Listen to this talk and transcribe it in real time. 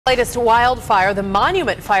Latest wildfire, the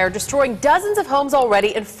Monument Fire, destroying dozens of homes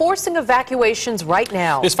already and forcing evacuations right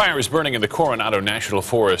now. This fire is burning in the Coronado National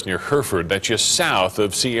Forest near Hereford, that's just south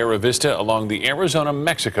of Sierra Vista along the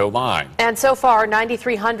Arizona-Mexico line. And so far,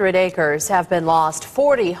 9,300 acres have been lost,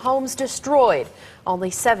 40 homes destroyed, only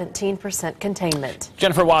 17% containment.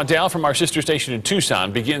 Jennifer Waddell from our sister station in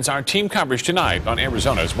Tucson begins our team coverage tonight on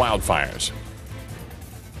Arizona's wildfires.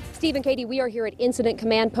 Steve and Katie, we are here at Incident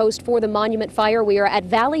Command Post for the Monument Fire. We are at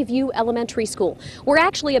Valley View Elementary School. We're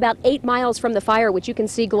actually about 8 miles from the fire, which you can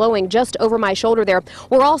see glowing just over my shoulder there.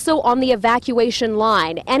 We're also on the evacuation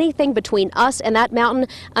line. Anything between us and that mountain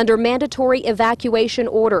under mandatory evacuation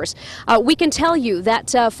orders. We can tell you that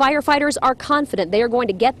firefighters are confident they are going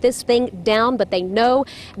to get this thing down, but they know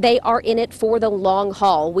they are in it for the long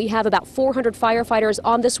haul. We have about 400 firefighters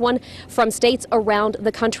on this one from states around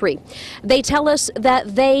the country. They tell us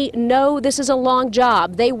that they know this is a long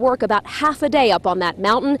job. They work about half a day up on that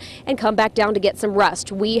mountain and come back down to get some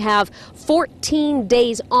rest. We have 14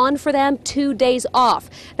 days on for them, 2 days off.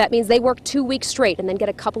 That means they work 2 weeks straight and then get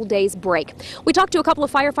a couple days break. We talked to a couple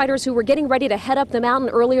of firefighters who were getting ready to head up the mountain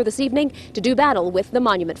earlier this evening to do battle with the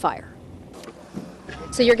Monument Fire.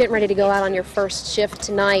 So you're getting ready to go out on your first shift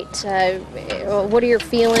tonight. What are your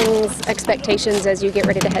feelings, expectations as you get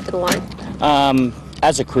ready to head to the line?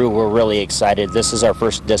 As a crew, we're really excited. This is our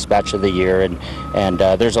first dispatch of the year, and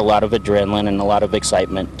there's a lot of adrenaline and a lot of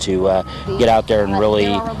excitement to get out there and really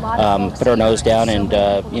put our nose down and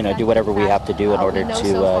do whatever we have to do in order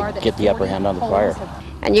to get the upper hand on the fire.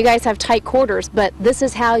 And you guys have tight quarters, but this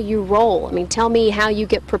is how you roll. I mean, tell me how you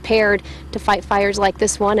get prepared to fight fires like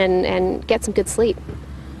this one and get some good sleep.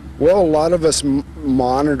 Well, a lot of us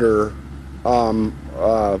monitor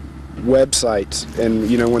websites, and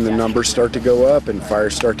when the numbers start to go up and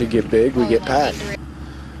fires start to get big, we get packed.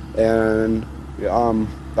 And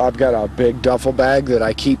I've got a big duffel bag that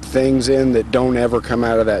I keep things in that don't ever come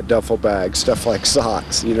out of that duffel bag. Stuff like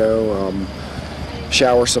socks,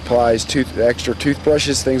 shower supplies, extra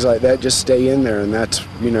toothbrushes, things like that just stay in there, and that's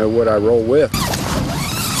what I roll with.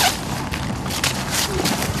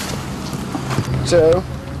 So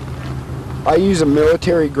I use a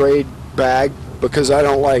military grade bag because I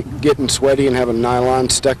don't like getting sweaty and having nylon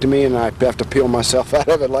stuck to me and I have to peel myself out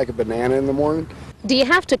of it like a banana in the morning. Do you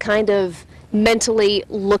have to kind of mentally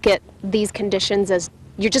look at these conditions as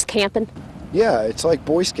you're just camping? Yeah, it's like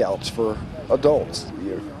Boy Scouts for adults.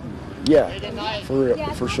 Yeah,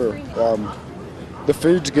 for sure. The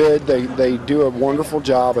food's good. They do a wonderful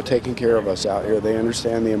job of taking care of us out here. They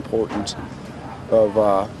understand the importance of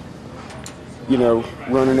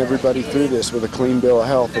running everybody through this with a clean bill of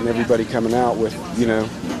health and everybody coming out with,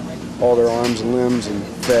 all their arms and limbs and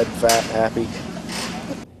fed, fat, happy.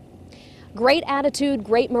 Great attitude,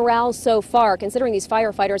 great morale so far, considering these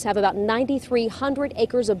firefighters have about 9,300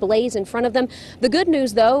 acres ablaze in front of them. The good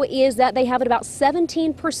news, though, is that they have it about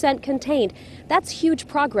 17% contained. That's huge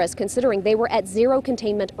progress, considering they were at zero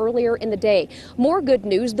containment earlier in the day. More good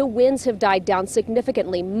news, the winds have died down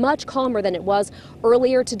significantly, much calmer than it was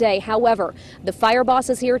earlier today. However, the fire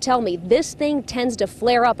bosses here tell me this thing tends to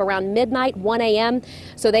flare up around midnight, 1 a.m.,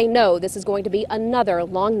 so they know this is going to be another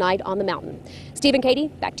long night on the mountain. Steve and Katie,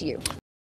 back to you.